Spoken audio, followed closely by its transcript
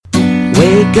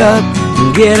wake up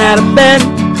and get out of bed.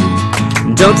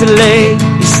 Don't delay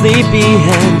your sleepy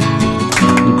head.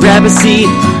 Grab a seat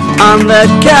on the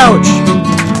couch.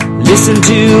 Listen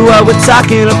to what we're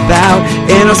talking about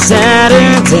in our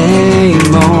Saturday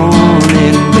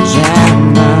morning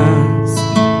pajamas.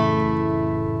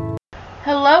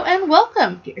 Hello and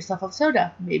welcome. Get yourself a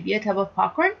soda, maybe a tub of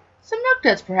popcorn, some milk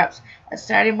duds perhaps, as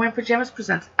Saturday Morning Pajamas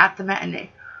presents At the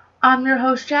Matinee. I'm your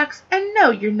host Jax, and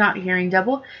no, you're not hearing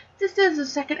double. This is the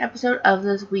second episode of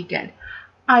this weekend.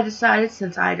 I decided,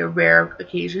 since I had a rare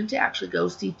occasion to actually go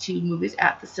see two movies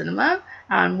at the cinema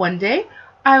on one day,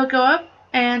 I would go up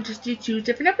and just do two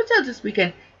different episodes this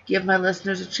weekend. Give my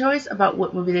listeners a choice about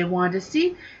what movie they wanted to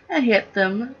see, and hit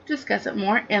them discuss it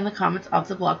more in the comments of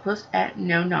the blog post at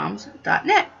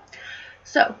nonoms.net.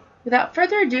 So, without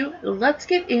further ado, let's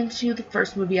get into the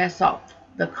first movie I saw,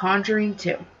 The Conjuring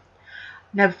 2.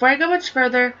 Now, before I go much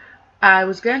further, I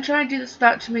was going to try and do this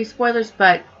without too many spoilers,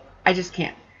 but I just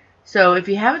can't. So, if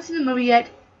you haven't seen the movie yet,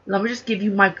 let me just give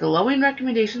you my glowing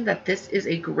recommendation that this is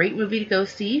a great movie to go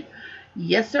see.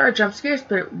 Yes, there are jump scares,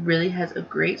 but it really has a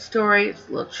great story. It's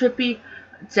a little trippy.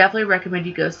 I definitely recommend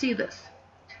you go see this.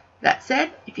 That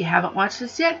said, if you haven't watched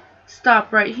this yet,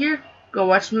 stop right here, go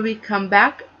watch the movie, come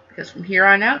back, because from here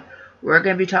on out, we're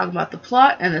going to be talking about the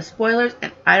plot and the spoilers,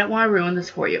 and I don't want to ruin this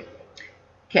for you.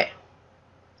 Okay,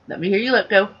 let me hear you let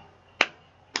go.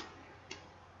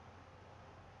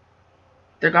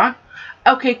 They're gone?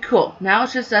 Okay, cool. Now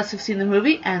it's just us who've seen the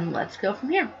movie, and let's go from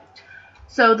here.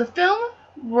 So the film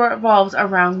revolves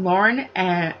around Lorraine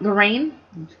and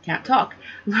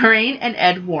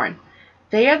Ed Warren.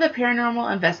 They are the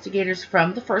paranormal investigators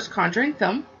from the first Conjuring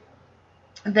film.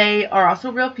 They are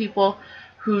also real people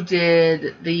who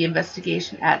did the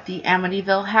investigation at the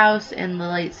Amityville house in the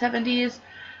late 70s.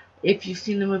 If you've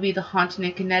seen the movie The Haunting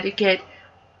in Connecticut,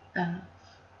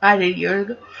 I did a year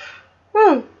ago.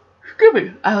 Oh, excuse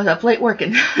me, I was up late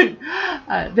working.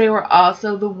 They were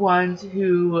also the ones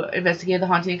who investigated The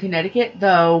Haunting in Connecticut,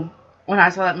 though when I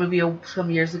saw that movie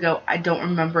some years ago, I don't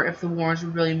remember if the Warrens were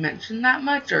really mentioned that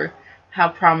much or how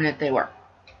prominent they were.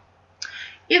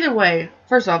 Either way,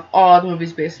 first off, all the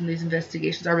movies based on these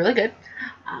investigations are really good.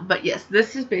 But yes,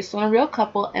 this is based on a real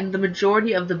couple, and the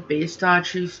majority of the based on a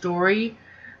true story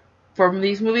from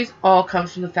these movies all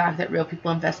comes from the fact that real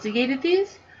people investigated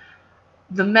these.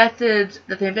 The methods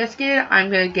that they investigated, I'm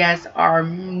going to guess, are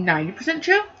 90%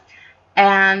 true.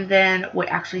 And then what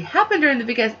actually happened during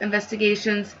the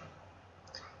investigations,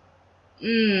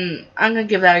 I'm going to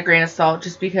give that a grain of salt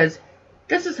just because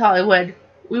this is Hollywood.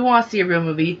 We want to see a real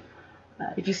movie.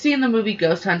 If you see in the movie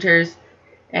Ghost Hunters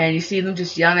and you see them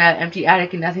just yelling at an empty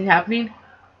attic and nothing happening,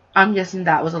 I'm guessing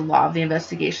that was a lot of the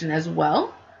investigation as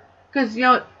well. Because, you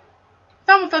know, if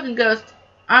I'm a fucking ghost,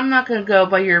 I'm not going to go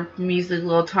by your measly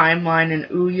little timeline and,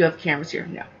 ooh, you have cameras here.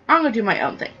 No, I'm going to do my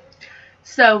own thing.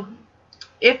 So,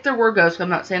 if there were ghosts, I'm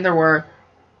not saying there were,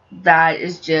 that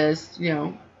is just, you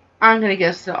know, I'm going to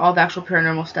guess that all the actual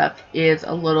paranormal stuff is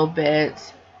a little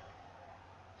bit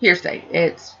hearsay.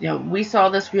 It's, you know, we saw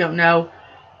this, we don't know.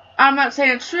 I'm not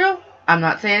saying it's true. I'm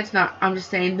not saying it's not. I'm just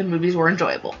saying the movies were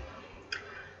enjoyable.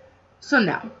 So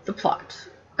now, the plot.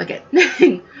 Again.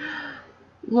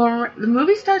 The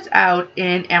movie starts out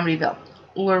in Amityville.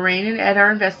 Lorraine and Ed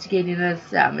are investigating this.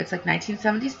 It's like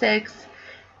 1976.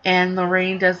 And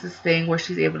Lorraine does this thing where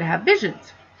she's able to have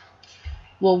visions.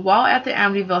 Well, while at the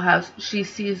Amityville house, she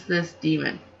sees this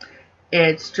demon.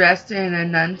 It's dressed in a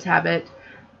nun's habit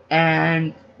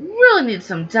and really needs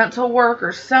some dental work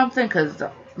or something because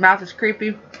the mouth is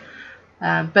creepy.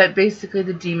 But basically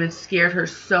the demon scared her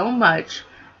so much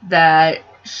that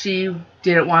she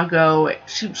didn't want to go.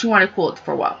 She wanted to cool it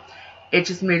for a while. It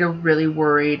just made her really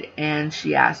worried, and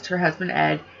she asked her husband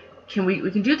Ed,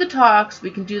 we can do the talks, we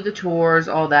can do the tours,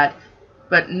 all that,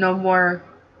 but no more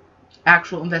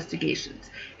actual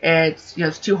investigations. It's, you know,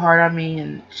 it's too hard on me,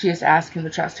 and she just asked him to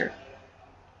trust her.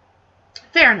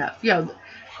 Fair enough. You know,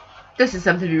 this is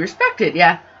something to be respected,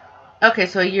 yeah. Okay,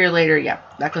 so a year later, yeah,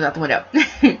 that goes out the window.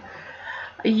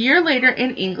 A year later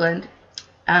in England,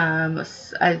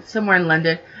 somewhere in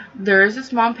London, there is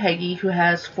this mom, Peggy, who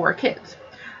has 4 kids.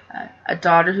 A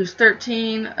daughter who's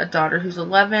 13, a daughter who's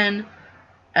 11,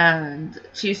 and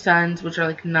 2 sons, which are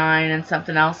like 9 and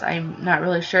something else. I'm not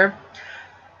really sure.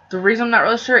 The reason I'm not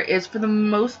really sure is, for the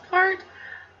most part,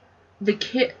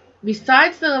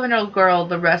 besides the 11-year-old girl,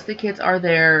 the rest of the kids are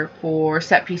there for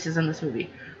set pieces in this movie.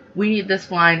 We need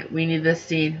this line, we need this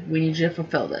scene, we need you to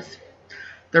fulfill this.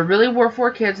 There really were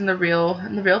 4 kids in the real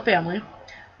family,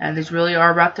 and these really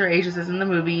are about their ages as in the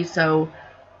movie, so,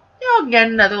 you know,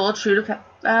 again, another little true to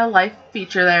life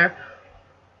feature there.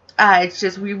 It's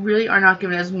just we really are not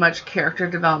given as much character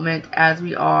development as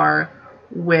we are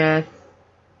with,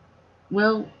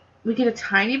 well, we get a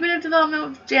tiny bit of development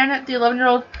with Janet, the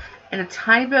 11-year-old, and a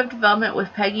tiny bit of development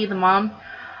with Peggy, the mom.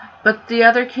 But the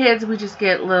other kids, we just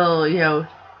get little,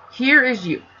 here is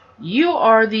you. You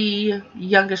are the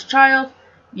youngest child.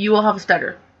 You will have a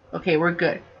stutter. Okay, we're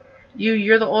good.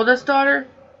 You're the oldest daughter.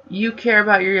 You care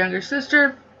about your younger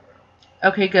sister.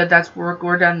 Okay, good.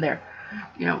 We're done there.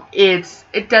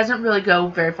 It doesn't really go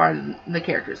very far in the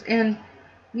characters. And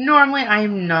normally I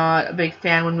am not a big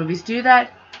fan when movies do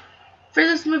that. For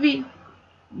this movie,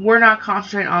 we're not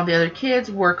concentrating on the other kids.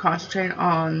 We're concentrating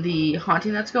on the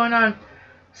haunting that's going on.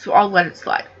 So I'll let it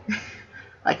slide.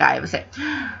 Like I always say.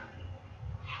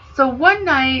 So one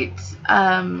night,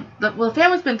 the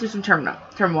family's been through some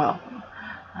turmoil.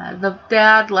 The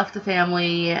dad left the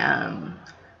family. I'm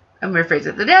going to rephrase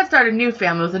it. The dad started a new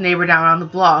family with a neighbor down on the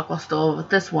block while still with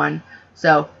this one.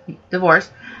 So,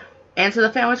 divorce. And so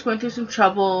the family's going through some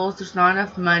troubles. There's not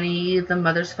enough money. The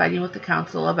mother's fighting with the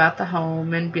council about the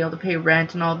home and be able to pay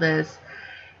rent and all this.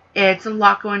 It's a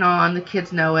lot going on. The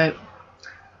kids know it.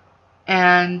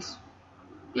 And,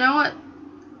 you know what?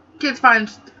 Kids find...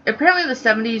 Apparently in the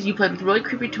 70s, you played with really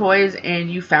creepy toys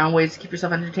and you found ways to keep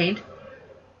yourself entertained.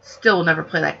 Still will never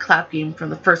play that clap game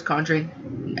from the first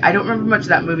Conjuring. I don't remember much of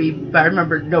that movie, but I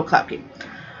remember no clap game.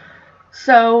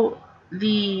 So,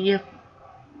 the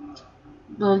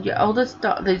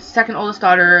second oldest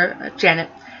daughter, Janet,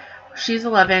 she's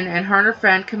 11, and her and her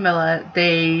friend Camilla,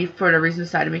 they, for whatever reason,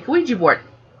 decided to make a Ouija board.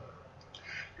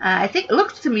 I think it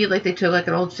looks to me like they took like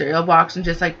an old cereal box and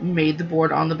just like made the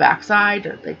board on the backside,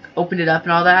 or like opened it up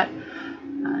and all that.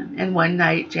 And one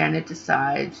night, Janet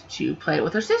decides to play it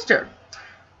with her sister.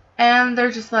 And they're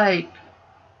just like,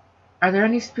 are there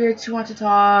any spirits who want to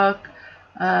talk?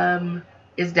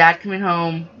 Is Dad coming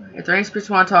home? If there are any spirits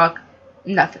who want to talk,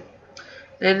 nothing.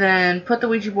 They then put the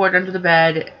Ouija board under the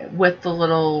bed with the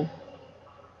little,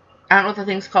 I don't know what the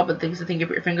thing's called, but things the thing you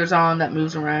put your fingers on that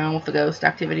moves around with the ghost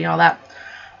activity and all that.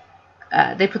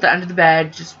 They put that under the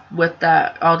bed just with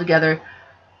that all together.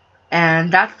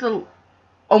 And that's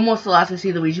almost the last we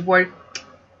see the Ouija board.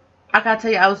 I gotta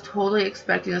tell you, I was totally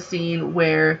expecting a scene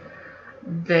where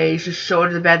they just show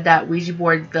under the bed that Ouija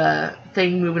board, the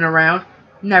thing moving around.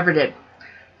 Never did.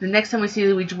 The next time we see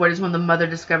the Ouija board is when the mother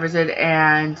discovers it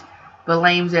and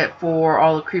blames it for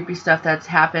all the creepy stuff that's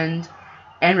happened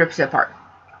and rips it apart.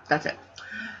 That's it.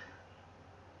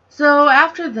 So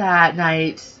after that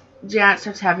night, Janet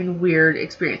starts having weird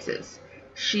experiences.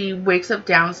 She wakes up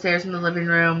downstairs in the living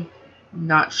room,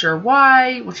 not sure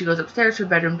why. When she goes upstairs, her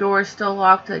bedroom door is still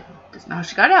locked. Like, doesn't know how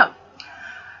she got out.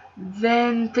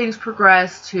 Then things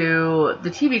progress to the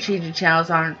TV changing channels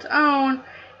on its own,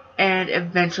 and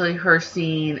eventually her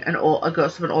seeing a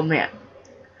ghost of an old man.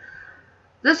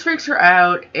 This freaks her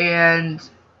out, and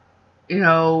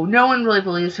no one really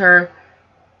believes her,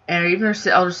 and even her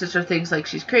elder sister thinks like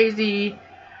she's crazy.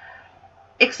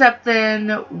 Except then,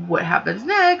 what happens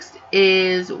next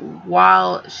is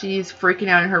while she's freaking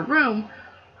out in her room,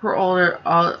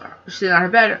 she's on her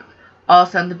bed. All of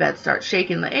a sudden, the bed starts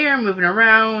shaking in the air, moving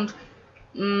around.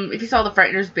 If you saw The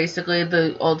Frighteners, basically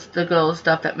the good old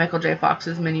stuff that Michael J.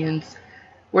 Fox's minions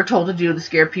were told to do to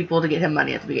scare people to get him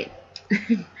money at the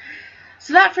beginning.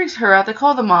 So that freaks her out. They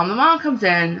call the mom. The mom comes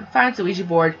in, finds the Ouija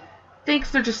board, thinks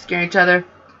they're just scaring each other,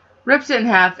 rips it in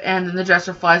half, and then the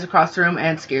dresser flies across the room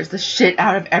and scares the shit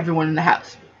out of everyone in the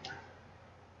house.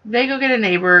 They go get a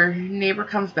neighbor. Neighbor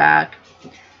comes back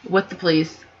with the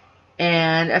police,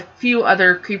 and a few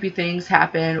other creepy things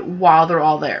happen while they're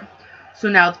all there. So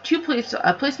now a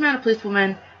policeman, a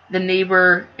policewoman, the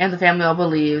neighbor, and the family all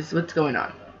believes what's going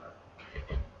on.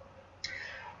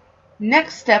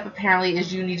 Next step, apparently,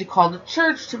 is you need to call the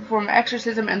church to perform an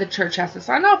exorcism, and the church has to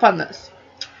sign off on this.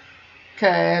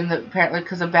 And apparently,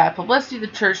 because of bad publicity, the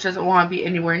church doesn't want to be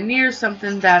anywhere near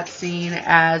something that's seen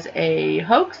as a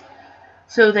hoax.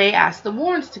 So they ask the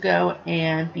Warrens to go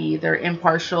and be their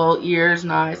impartial ears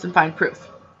and eyes and find proof.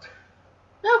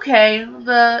 Okay,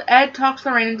 Ed talks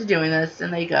Lorraine into doing this,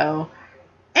 and they go.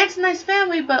 And it's a nice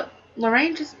family, but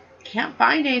Lorraine just can't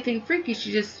find anything freaky.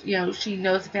 She just, she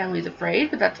knows the family's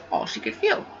afraid, but that's all she could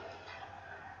feel.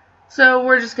 So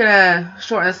we're just going to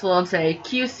shorten this a little and say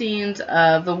cue scenes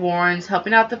of the Warrens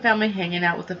helping out the family, hanging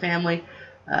out with the family.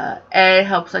 Ed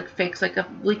helps fix a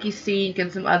leaky sink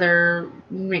and some other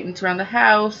maintenance around the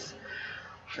house.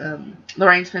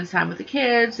 Lorraine spends time with the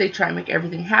kids. They try and make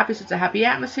everything happy, so it's a happy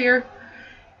atmosphere.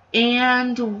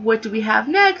 And what do we have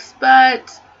next?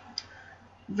 But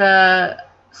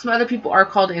some other people are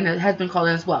called in. It has been called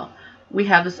in as well. We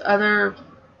have this other...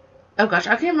 Oh gosh,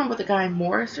 I can't remember what the guy,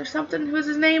 Morris or something, who was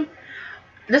his name.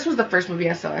 This was the first movie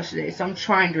I saw yesterday, so I'm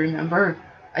trying to remember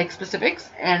like specifics,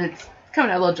 and it's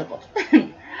coming out a little jumbled.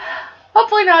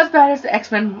 Hopefully not as bad as the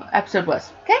X-Men episode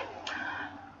was. Okay,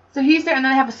 so he's there, and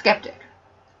then they have a skeptic,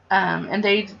 and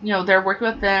they, they're working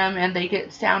with them, and they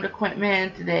get sound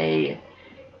equipment, they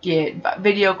get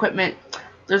video equipment.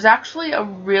 There's actually a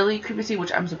really creepy scene,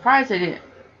 which I'm surprised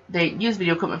they used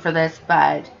video equipment for this,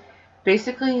 but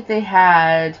basically they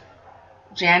had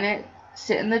Janet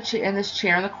sit in this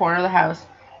chair in the corner of the house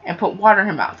and put water in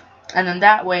her mouth. And then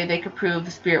that way they could prove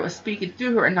the spirit was speaking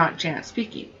through her and not Janet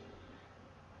speaking.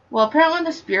 Well, apparently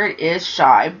the spirit is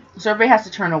shy, so everybody has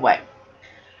to turn away.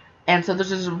 And so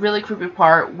there's this really creepy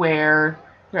part where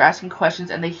they're asking questions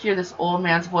and they hear this old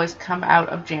man's voice come out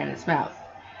of Janet's mouth.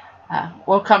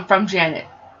 Come from Janet.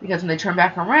 Because when they turn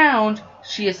back around,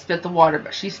 she has spit the water,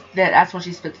 but that's when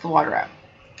she spits the water out.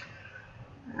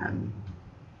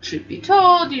 Truth be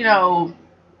told,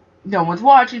 no one's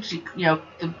watching. The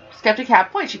skeptic had a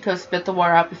point. She could have spit the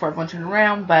water out before everyone turned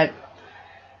around, but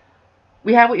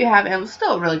we have what you have, and it was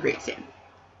still a really great scene.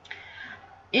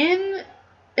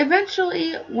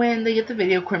 Eventually, when they get the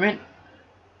video equipment,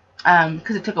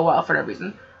 because it took a while for no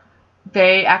reason,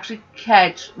 they actually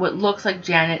catch what looks like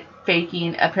Janet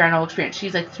faking a paranormal experience.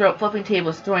 She's like flipping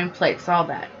tables, throwing plates, all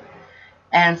that.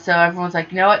 And so everyone's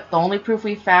like, you know what? The only proof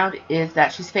we found is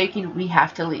that she's faking. We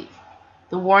have to leave.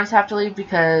 The Warrens have to leave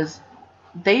because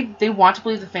they want to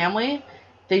believe the family.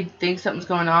 They think something's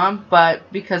going on,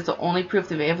 but because the only proof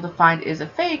they've been able to find is a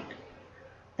fake,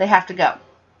 they have to go.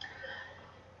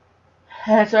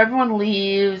 And so everyone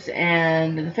leaves,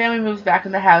 and the family moves back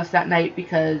in the house that night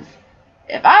because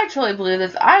if I truly believe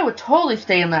this, I would totally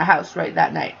stay in that house right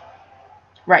that night.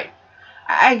 Right.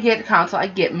 I get counsel, I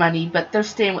get money, but they were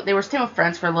staying with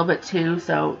friends for a little bit too,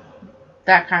 so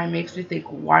that kind of makes me think,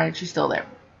 why aren't you still there?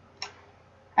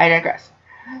 I digress.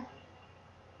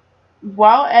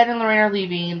 While Ed and Lorraine are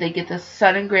leaving, they get this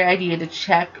sudden great idea to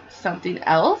check something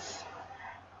else,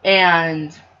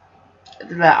 and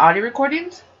the audio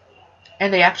recordings,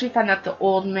 and they actually found out the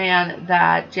old man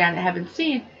that Janet had been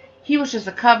seeing, he was just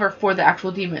a cover for the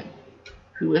actual demon.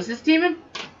 Who is this demon?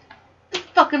 The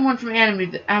fucking one from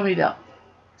Amityville.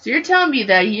 So you're telling me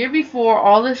that a year before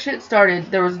all this shit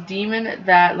started, there was a demon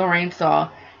that Lorraine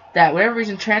saw that, whatever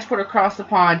reason, transported across the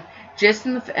pond just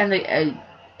in the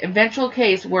eventual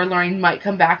case where Lorraine might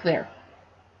come back there.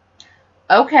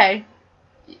 Okay.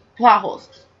 Plot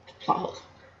holes.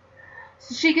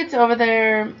 So she gets over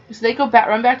there. So they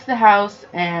run back to the house,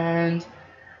 and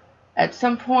at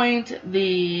some point,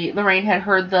 Lorraine had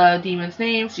heard the demon's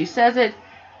name. She says it,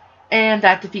 and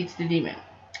that defeats the demon.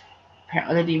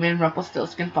 Apparently the demon and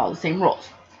Rumpelstiltskin follow the same rules.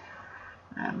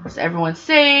 So everyone's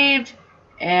saved,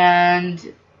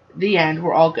 and the end.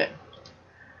 We're all good.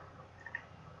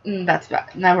 That's about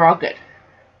it. Now we're all good.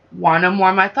 Want to know more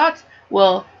of my thoughts?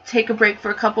 We'll take a break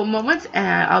for a couple moments,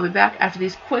 and I'll be back after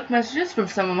these quick messages from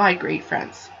some of my great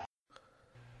friends.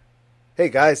 Hey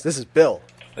guys, this is Bill.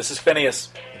 This is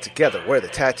Phineas. And together we're the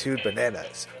Tattooed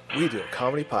Bananas. We do a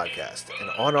comedy podcast, and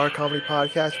on our comedy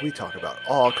podcast we talk about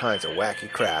all kinds of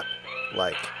wacky crap,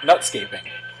 like nutscaping.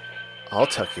 I'll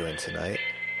tuck you in tonight.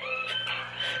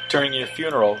 Turning your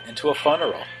funeral into a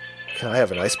funeral. Can I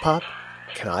have an ice pop?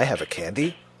 Can I have a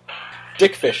candy?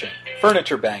 Dick fishing,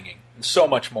 furniture banging, and so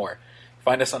much more.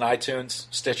 Find us on iTunes,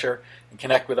 Stitcher, and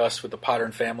connect with us with the Potter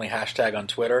and Family hashtag on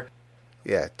Twitter.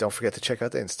 Yeah, don't forget to check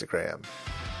out the Instagram.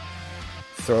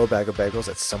 Throw a bag of bagels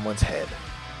at someone's head.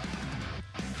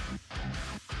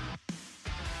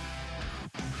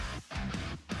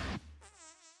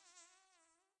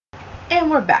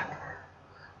 And we're back.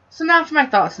 So now for my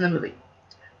thoughts on the movie.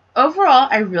 Overall,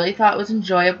 I really thought it was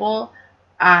enjoyable.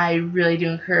 I really do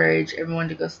encourage everyone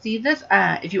to go see this.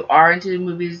 If you are into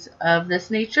movies of this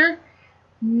nature,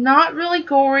 not really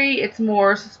gory, it's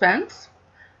more suspense.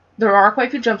 There are quite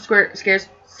a few jump scares,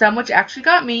 some which actually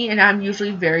got me, and I'm usually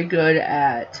very good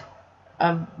at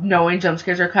knowing jump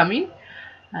scares are coming.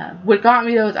 What got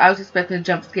me though is I was expecting a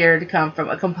jump scare to come from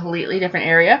a completely different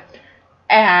area,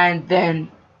 and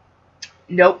then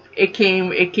nope,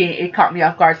 it caught me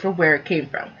off guard for where it came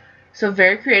from. So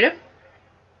very creative.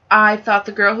 I thought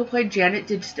the girl who played Janet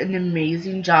did just an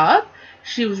amazing job.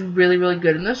 She was really, really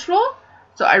good in this role.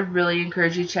 So I really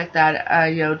encourage you to check that,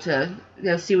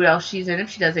 to see what else she's in. If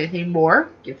she does anything more,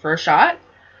 give her a shot.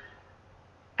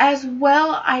 As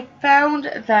well, I found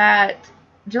that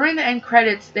during the end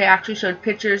credits, they actually showed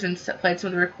pictures and played some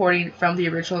of the recording from the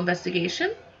original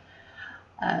investigation.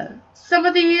 Some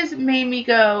of these made me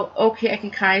go, okay, I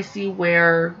can kind of see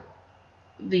where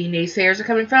the naysayers are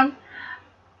coming from.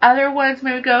 Other ones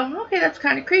made me go, okay, that's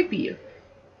kind of creepy. And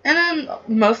then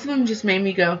most of them just made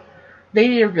me go, they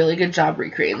did a really good job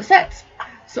recreating the sets.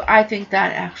 So I think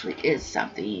that actually is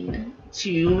something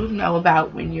to know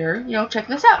about when you're,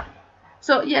 checking this out.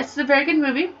 So yes, it's a very good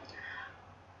movie.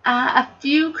 A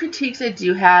few critiques I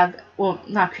do have, well,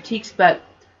 not critiques, but,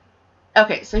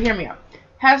 okay, so hear me out.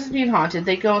 House is being haunted.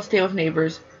 They go and stay with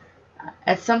neighbors.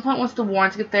 At some point, once the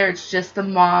Warrens get there, it's just the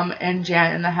mom and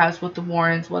Janet in the house with the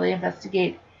Warrens while they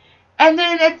investigate. And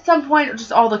then at some point,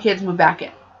 just all the kids move back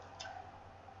in.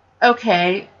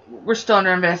 Okay, we're still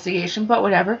under investigation, but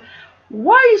whatever.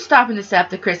 Why are you stopping to set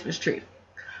up the Christmas tree?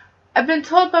 I've been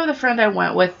told by the friend I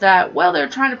went with that, well, they're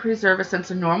trying to preserve a sense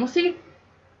of normalcy.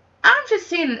 I'm just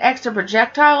seeing an extra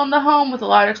projectile in the home with a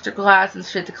lot of extra glass and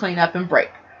shit to clean up and break.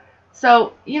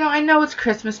 So, I know it's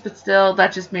Christmas, but still,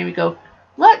 that just made me go,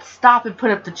 let's stop and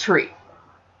put up the tree.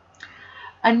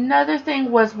 Another thing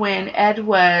was when Ed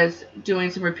was doing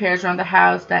some repairs around the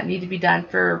house that needed to be done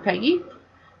for Peggy.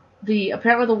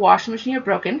 Apparently the washing machine had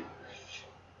broken,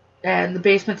 and the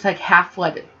basement's like half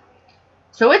flooded.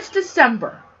 So it's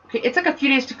December. Okay, it's like a few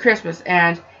days to Christmas,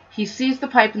 and he sees the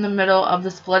pipe in the middle of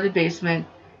this flooded basement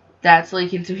that's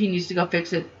leaking, so he needs to go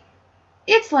fix it.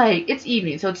 It's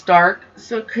evening, so it's dark,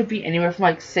 so it could be anywhere from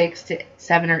like 6 to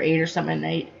 7 or 8 or something at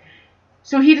night.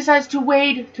 So he decides to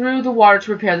wade through the water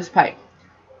to repair this pipe.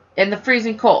 In the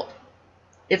freezing cold.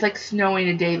 It's like snowing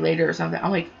a day later or something.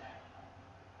 I'm like,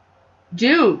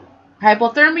 dude,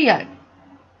 hypothermia.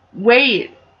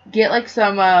 Wait, get like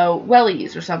some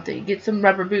wellies or something. Get some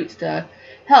rubber boots to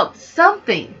help.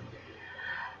 Something.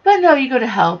 But no, you go to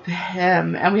help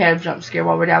him. And we had a jump scare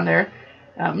while we're down there.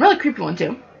 Really creepy one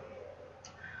too.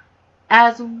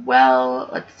 As well,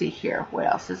 let's see here. What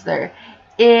else is there?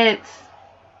 It's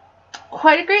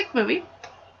quite a great movie.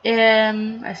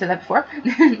 I said that before.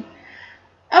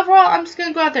 Overall, I'm just going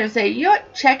to go out there and say, you know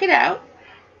what? Check it out.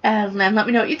 And then let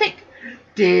me know what you think.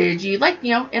 Did you like,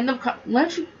 why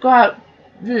don't you go out?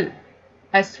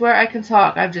 I swear I can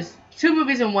talk. I've just 2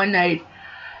 movies in one night.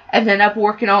 And then up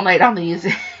working all night on these.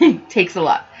 It takes a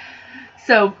lot.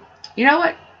 So, you know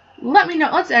what? Let me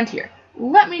know. Let's end here.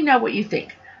 Let me know what you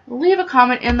think. Leave a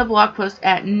comment in the blog post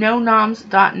at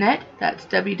nonoms.net. That's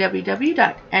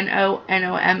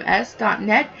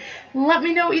www.nonoms.net. Let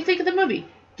me know what you think of the movie.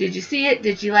 Did you see it?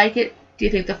 Did you like it? Do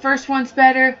you think the first one's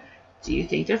better? Do you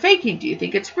think they're faking? Do you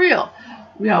think it's real?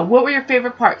 What were your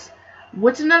favorite parts?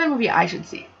 What's another movie I should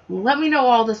see? Let me know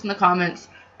all this in the comments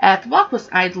at the blog post.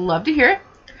 I'd love to hear it.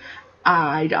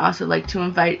 I'd also like to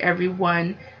invite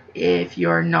everyone, if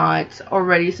you're not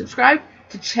already subscribed,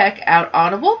 to check out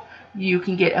Audible. You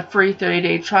can get a free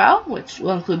 30-day trial, which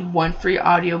will include 1 free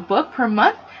audiobook per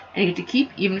month, and you get to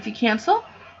keep even if you cancel.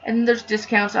 And there's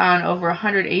discounts on over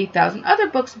 180,000 other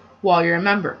books while you're a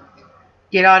member.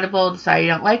 Get Audible, decide you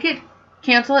don't like it,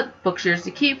 cancel it, book's yours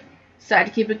to keep. Decide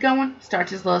to keep it going,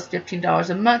 starts as low as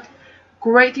 $15 a month.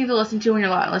 Great thing to listen to when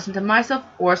you're not listening to myself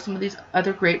or some of these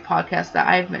other great podcasts that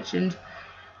I've mentioned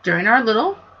during our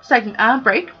little segment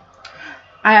break.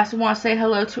 I also want to say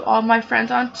hello to all my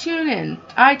friends on TuneIn,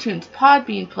 iTunes,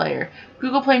 Podbean Player,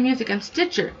 Google Play Music, and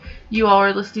Stitcher. You all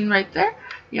are listening right there.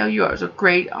 Yours are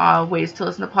great ways to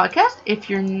listen to podcasts. If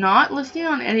you're not listening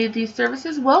on any of these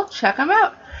services, well, check them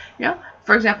out.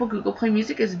 For example, Google Play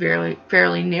Music is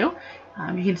fairly new.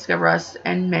 You can discover us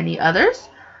and many others.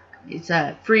 It's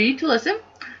free to listen,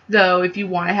 though if you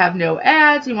want to have no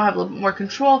ads, you want to have a little bit more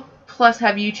control, plus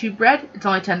have YouTube Red, it's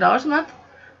only $10 a month.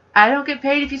 I don't get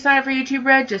paid if you sign up for YouTube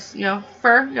Red, just,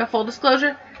 full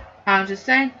disclosure. I'm just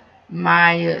saying,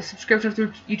 my subscription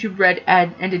through YouTube Red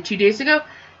ended 2 days ago,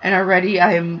 and already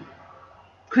I am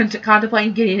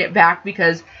contemplating getting it back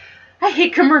because I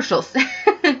hate commercials.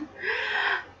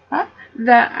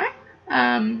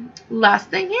 Last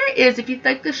thing here is, if you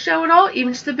like this show at all,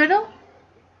 even just a biddle,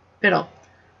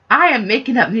 I am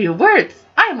making up new words.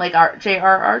 I am like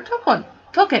J.R.R.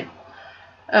 Tolkien.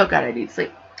 Oh god, I need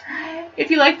sleep. If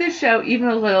you like this show even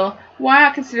a little, why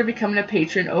not consider becoming a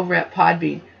patron over at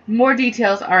Podbean? More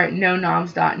details are at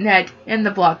nonoms.net in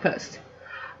the blog post.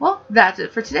 Well, that's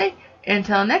it for today.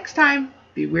 Until next time,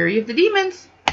 be wary of the demons.